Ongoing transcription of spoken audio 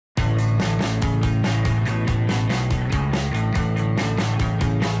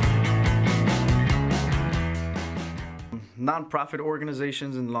Nonprofit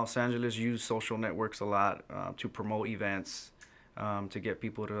organizations in Los Angeles use social networks a lot to promote events, to get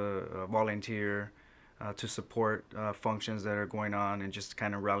people to volunteer, to support functions that are going on, and just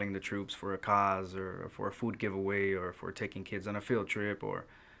kind of rallying the troops for a cause or for a food giveaway or for taking kids on a field trip. Or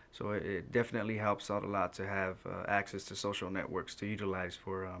so it definitely helps out a lot to have access to social networks to utilize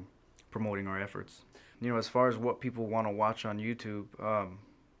for promoting our efforts. As far as what people want to watch on YouTube,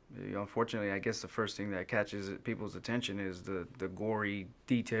 unfortunately, I guess the first thing that catches people's attention is the gory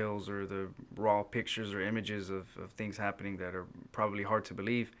details or the raw pictures or images of things happening that are probably hard to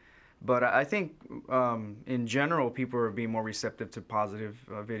believe. But I think in general, people are being more receptive to positive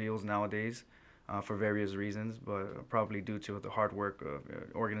videos nowadays for various reasons, but probably due to the hard work of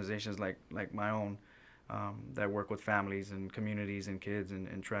organizations like my own that work with families and communities and kids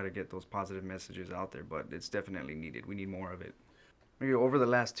and try to get those positive messages out there. But it's definitely needed. We need more of it. Over the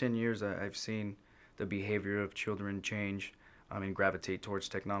last 10 years, I've seen the behavior of children change and gravitate towards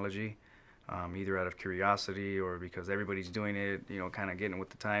technology, either out of curiosity or because everybody's doing it, kind of getting with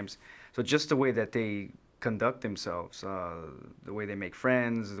the times. So just the way that they conduct themselves, the way they make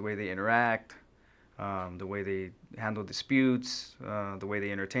friends, the way they interact, the way they handle disputes, the way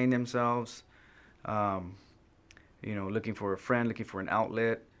they entertain themselves, looking for a friend, looking for an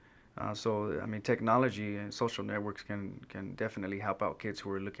outlet. Technology and social networks can definitely help out kids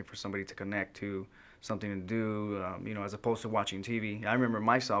who are looking for somebody to connect to, something to do, as opposed to watching TV. I remember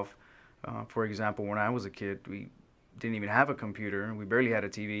myself, for example, when I was a kid, we didn't even have a computer. We barely had a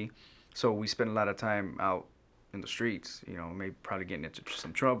TV. So we spent a lot of time out in the streets, maybe probably getting into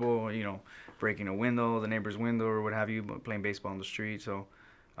some trouble, breaking a window, the neighbor's window or what have you, but playing baseball on the street. So,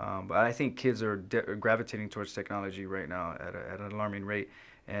 but I think kids are gravitating towards technology right now at an alarming rate.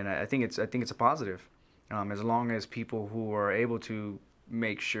 And I think it's a positive, as long as people who are able to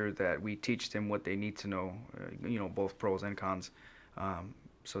make sure that we teach them what they need to know, both pros and cons,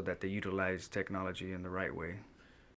 so that they utilize technology in the right way.